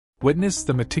Witness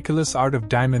the meticulous art of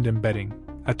diamond embedding,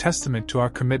 a testament to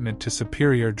our commitment to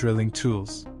superior drilling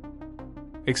tools.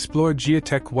 Explore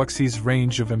GEOTEC WUXI's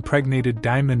range of impregnated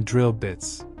diamond drill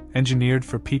bits, engineered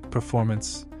for peak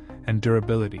performance and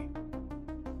durability.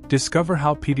 Discover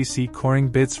how PDC coring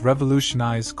bits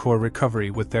revolutionize core recovery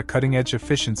with their cutting-edge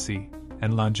efficiency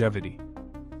and longevity.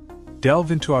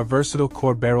 Delve into our versatile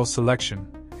core barrel selection,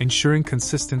 ensuring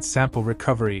consistent sample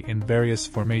recovery in various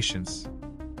formations.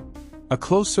 A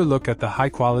closer look at the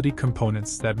high-quality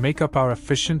components that make up our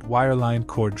efficient wireline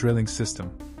core drilling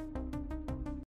system.